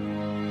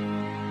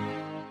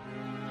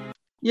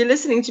 You're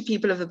listening to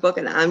People of the Book,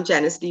 and I'm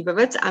Janice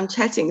Liebowitz. I'm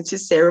chatting to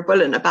Sarah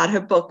Bullen about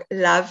her book,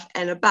 Love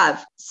and Above.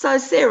 So,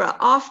 Sarah,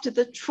 after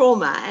the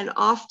trauma and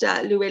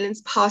after Llewellyn's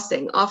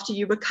passing, after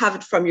you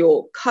recovered from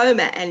your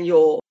coma and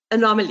your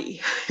anomaly,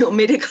 your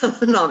medical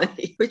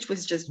anomaly, which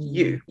was just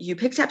you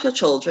picked up your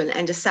children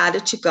and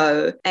decided to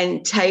go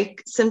and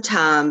take some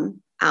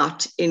time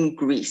out in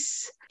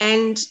Greece.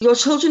 And your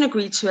children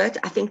agreed to it.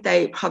 I think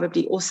they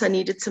probably also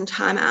needed some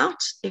time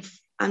out,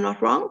 if I'm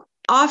not wrong.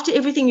 After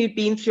everything you'd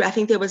been through, I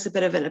think there was a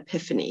bit of an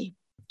epiphany.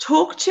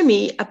 Talk to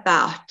me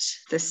about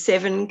the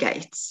 7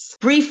 gates.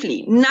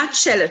 Briefly,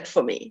 nutshell it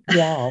for me.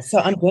 Yeah, so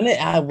I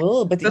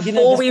will, but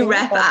before we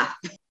wrap up.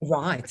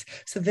 Right.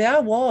 So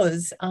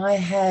I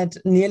had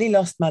nearly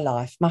lost my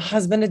life. My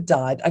husband had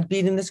died. I'd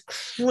been in this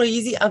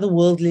crazy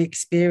otherworldly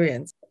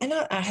experience. And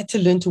I had to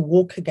learn to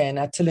walk again.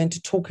 I had to learn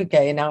to talk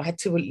again.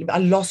 I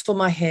lost all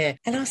my hair.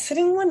 And I was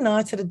sitting one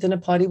night at a dinner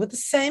party with the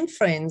same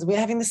friends. We're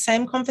having the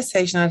same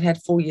conversation I'd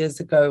had 4 years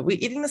ago. We're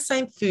eating the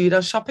same food. I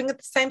was shopping at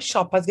the same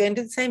shop. I was going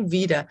to the same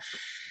Vita.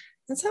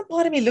 And some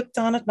part of me looked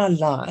down at my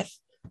life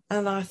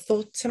and I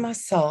thought to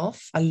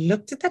myself, I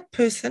looked at that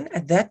person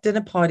at that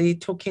dinner party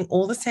talking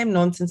all the same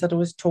nonsense that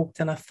always talked.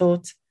 And I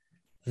thought,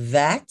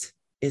 that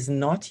is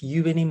not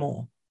you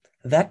anymore.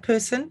 That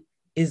person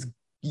is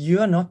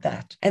you are not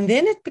that. And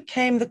then it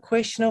became the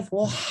question of,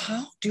 well,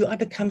 how do I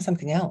become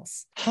something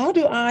else? How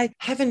do I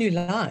have a new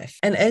life?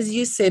 And as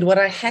you said, what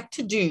I had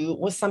to do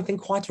was something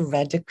quite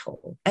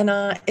radical. And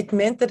it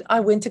meant that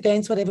I went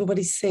against what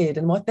everybody said.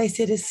 And what they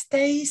said is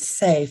stay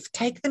safe,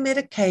 take the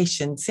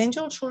medication, send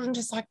your children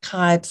to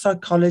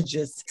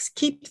psychologists,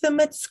 keep them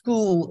at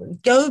school,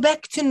 go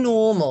back to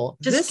normal.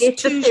 Just get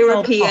the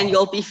therapy and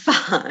you'll be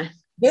fine.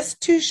 This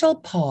too shall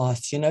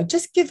pass,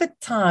 just give it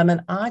time.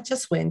 And I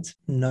just went,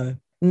 no,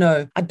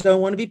 I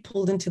don't want to be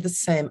pulled into the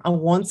same. I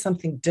want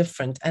something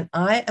different. And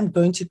I am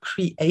going to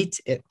create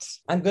it.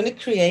 I'm going to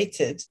create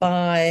it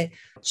by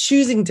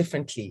choosing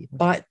differently,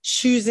 by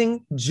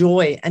choosing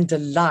joy and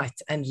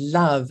delight and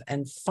love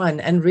and fun.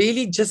 And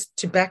really just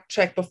to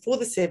backtrack before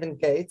the 7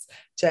 gates,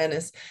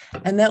 Janice.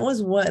 And that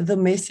was what the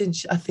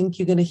message I think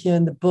you're going to hear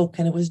in the book.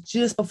 And it was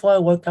just before I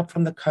woke up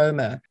from the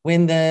coma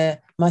when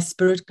my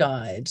spirit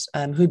guide,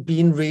 who'd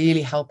been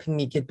really helping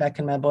me get back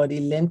in my body,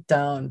 leant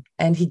down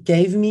and he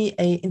gave me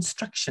an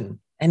instruction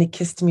and he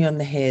kissed me on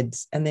the head.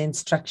 And the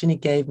instruction he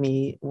gave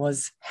me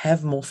was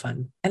have more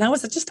fun. And I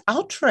was just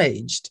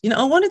outraged.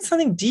 I wanted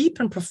something deep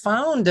and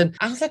profound. And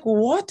I was like,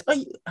 what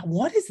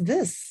is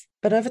this?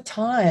 But over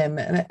time,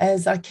 and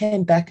as I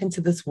came back into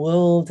this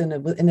world and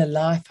in a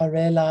life, I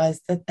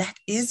realized that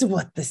is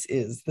what this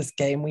is, this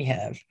game we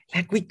have.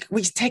 Like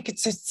we take it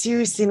so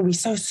seriously and we're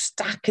so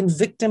stuck in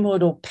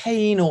victimhood or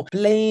pain or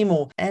blame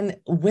and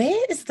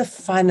where is the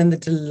fun and the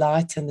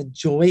delight and the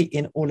joy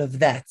in all of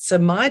that? So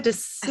my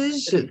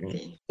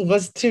decision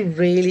was to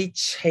really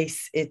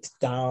chase it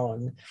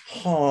down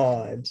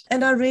hard.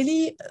 And I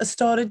really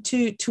started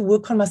to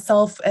work on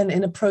myself and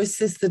in a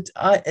process that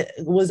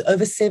was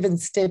over 7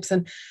 steps.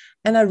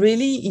 And I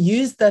really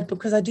use that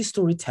because I do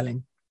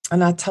storytelling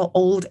and I tell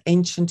old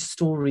ancient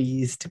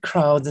stories to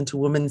crowds and to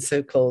women's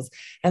circles.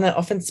 And I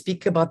often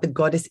speak about the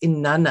goddess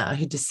Inanna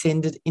who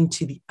descended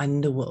into the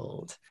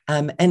underworld.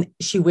 And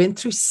she went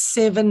through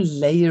 7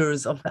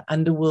 layers of the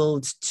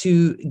underworld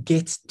to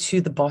get to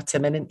the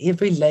bottom. And in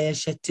every layer,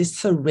 she had to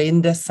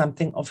surrender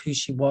something of who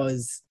she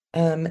was.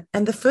 And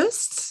the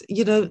first,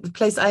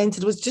 place I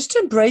entered was just to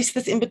embrace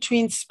this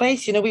in-between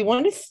space. We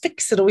want to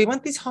fix it or we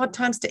want these hard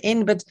times to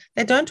end, but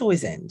they don't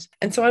always end.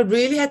 And so I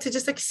really had to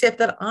just accept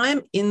that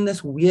I'm in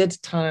this weird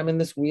time, in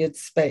this weird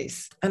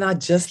space. And I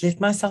just let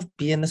myself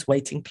be in this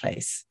waiting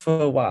place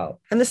for a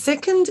while. And the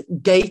second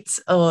gate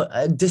or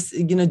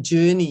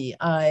journey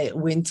I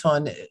went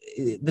on,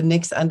 the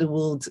next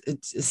underworld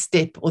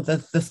step or the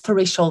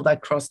threshold I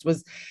crossed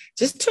was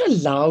just to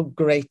allow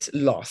great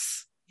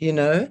loss.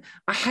 I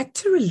had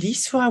to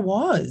release who I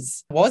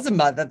was. I was a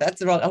mother,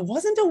 that's wrong. I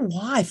wasn't a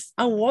wife.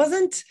 I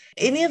wasn't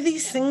any of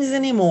these things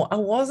anymore. I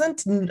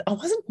wasn't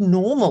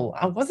normal.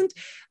 I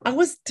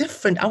was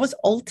different. I was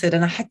altered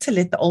and I had to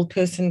let the old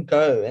person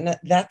go. And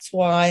that's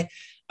why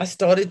I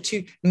started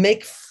to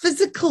make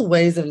physical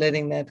ways of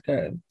letting that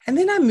go. And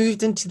then I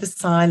moved into the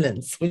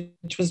silence,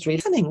 which was really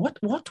something.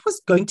 What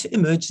was going to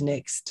emerge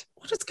next?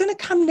 What was going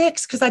to come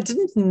next? Because I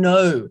didn't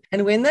know.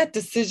 And when that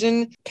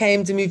decision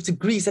came to move to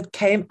Greece, it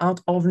came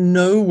out of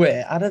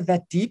nowhere, out of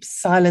that deep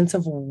silence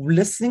of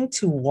listening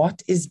to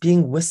what is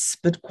being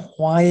whispered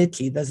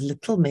quietly, those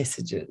little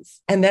messages.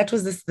 And that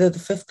was the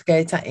 5th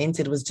gate I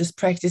entered, was just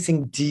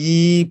practicing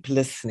deep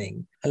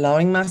listening,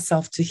 allowing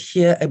myself to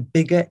hear a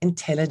bigger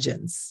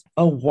intelligence,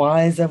 a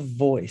wiser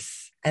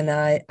voice, And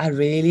I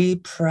really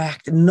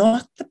practice,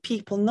 not the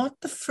people, not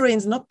the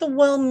friends, not the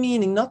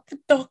well-meaning, not the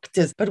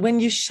doctors, but when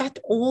you shut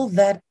all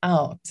that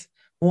out,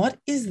 what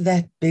is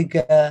that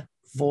bigger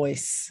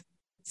voice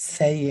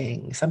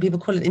saying? Some people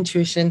call it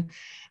intuition.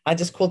 I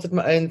just called it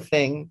my own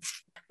thing.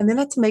 And then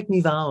I had to make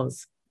new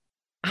vows.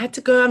 I had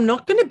to go, I'm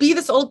not going to be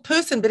this old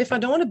person, but if I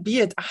don't want to be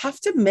it, I have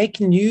to make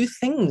new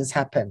things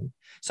happen.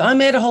 So I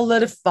made a whole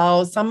lot of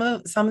vows. Some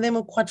of them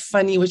are quite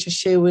funny, which I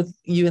share with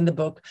you in the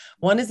book.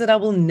 One is that I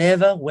will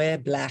never wear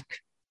black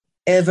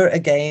ever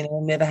again.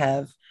 I'll never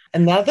have.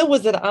 Another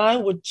was that I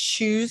would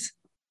choose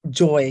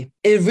joy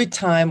every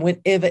time,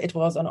 whenever it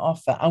was on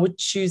offer. I would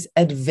choose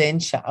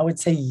adventure. I would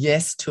say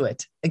yes to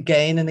it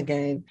again and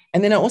again.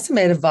 And then I also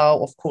made a vow,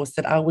 of course,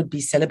 that I would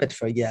be celibate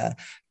for a year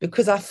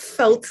because I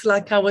felt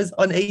like I was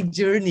on a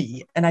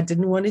journey and I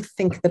didn't want to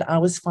think that I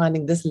was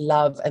finding this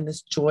love and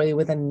this joy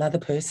with another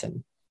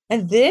person.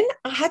 And then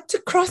I had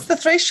to cross the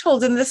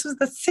threshold, and this was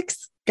the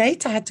sixth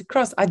gate I had to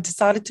cross. I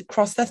decided to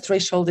cross that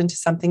threshold into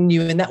something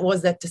new, and that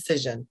was that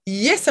decision.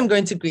 Yes, I'm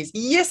going to Greece.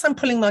 Yes, I'm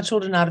pulling my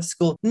children out of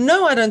school.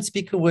 No, I don't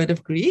speak a word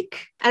of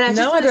Greek. And I no,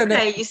 just want to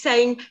say, you're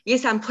saying,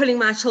 yes, I'm pulling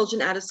my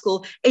children out of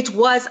school. It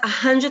was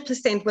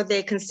 100% with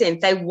their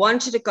consent. They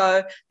wanted to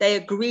go. They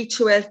agreed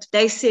to it.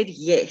 They said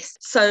yes.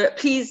 So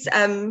please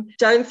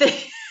don't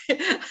think...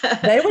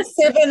 They were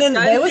 7 and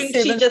don't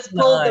think she just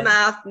pulled them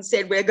out and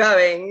said we're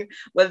going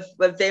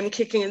with them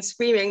kicking and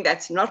screaming.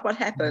 That's not what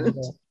happened.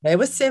 They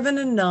were 7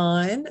 and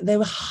 9. They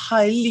were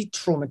highly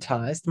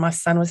traumatized. My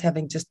son was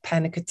having just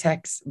panic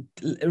attacks,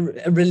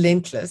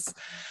 relentless.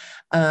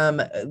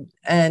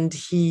 And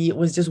he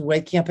was just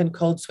waking up in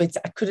cold sweats.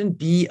 I couldn't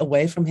be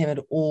away from him at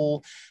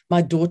all.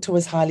 My daughter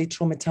was highly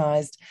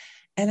traumatized.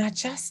 And I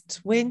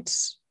just went,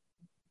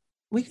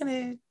 we're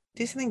going to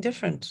do something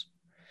different.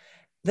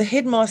 The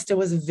headmaster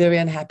was very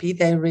unhappy.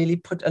 They really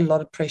put a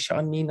lot of pressure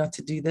on me not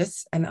to do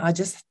this. And I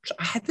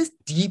had this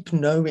deep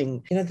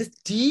knowing,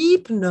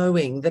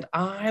 that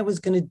I was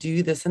going to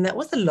do this. And that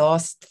was the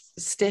last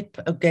step,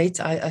 a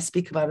gate I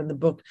speak about in the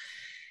book,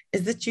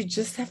 is that you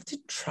just have to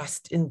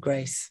trust in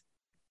grace.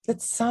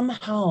 That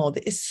somehow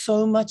there is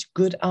so much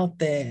good out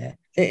there.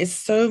 There is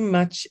so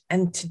much,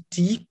 and to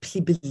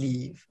deeply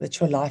believe that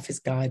your life is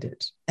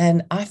guided.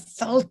 And I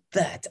felt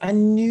that. I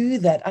knew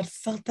that. I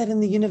felt that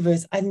in the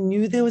universe. I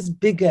knew there was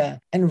bigger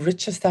and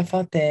richer stuff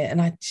out there. And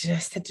I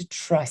just had to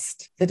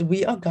trust that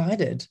we are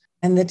guided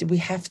and that we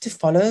have to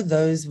follow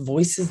those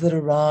voices that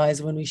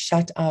arise when we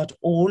shut out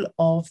all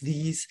of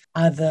these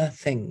other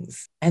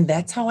things. And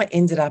that's how I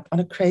ended up on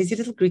a crazy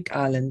little Greek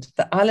island,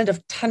 the island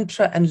of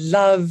Tantra and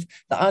love,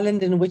 the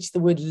island in which the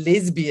word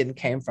lesbian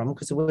came from,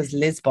 because it was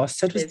Lesbos.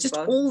 So it was just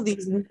all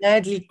these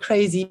madly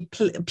crazy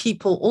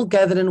people all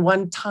gathered in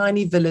one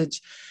tiny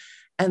village.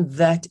 And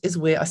that is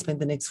where I spent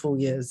the next 4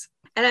 years.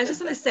 And I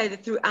just want to say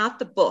that throughout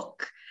the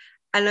book,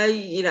 I know,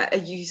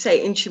 you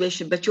say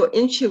intuition, but your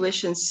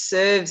intuition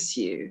serves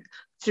you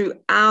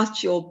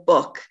throughout your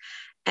book.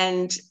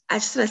 And I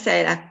just want to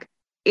say, like,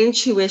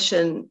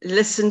 intuition,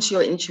 listen to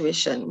your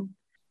intuition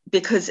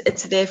because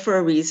it's there for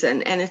a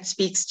reason and it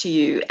speaks to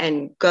you,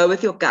 and go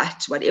with your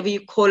gut, whatever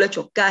you call it,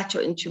 your gut,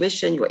 your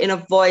intuition, your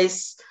inner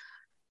voice,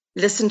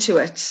 listen to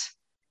it,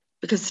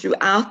 because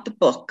throughout the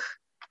book,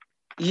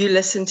 you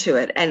listen to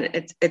it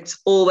and it's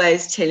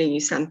always telling you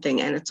something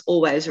and it's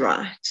always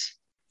right.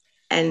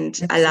 And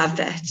I love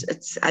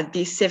that.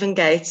 These 7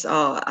 gates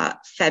are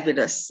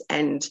fabulous.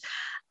 And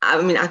I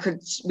mean,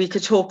 we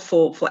could talk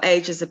for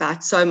ages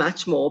about so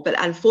much more,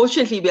 but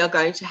unfortunately we are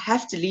going to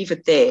have to leave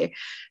it there.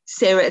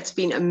 Sarah, it's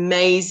been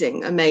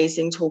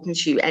amazing talking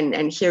to you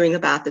and hearing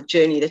about the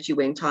journey that you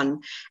went on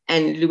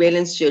and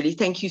Llewellyn's journey.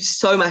 Thank you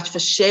so much for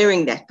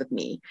sharing that with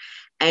me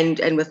and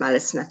with my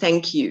listener.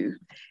 Thank you.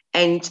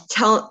 And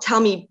tell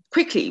me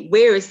quickly,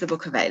 where is the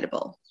book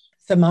available?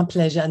 So my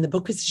pleasure. And the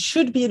book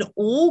should be in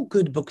all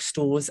good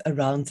bookstores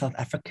around South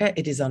Africa.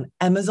 It is on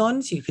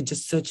Amazon. So you can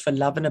just search for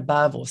Love and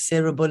Above or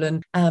Sarah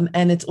Bullen.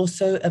 And it's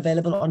also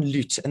available on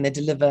Loot, and they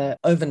deliver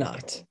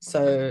overnight.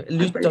 So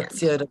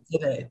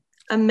loot.co.za.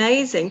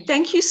 Amazing.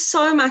 Thank you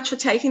so much for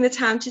taking the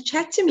time to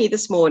chat to me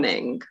this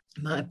morning.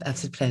 My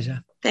absolute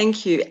pleasure.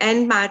 Thank you.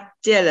 And my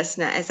dear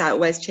listener, as I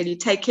always tell you,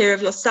 take care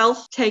of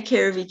yourself, take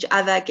care of each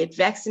other, get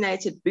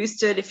vaccinated,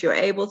 boosted if you're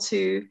able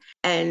to,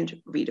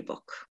 and read a book.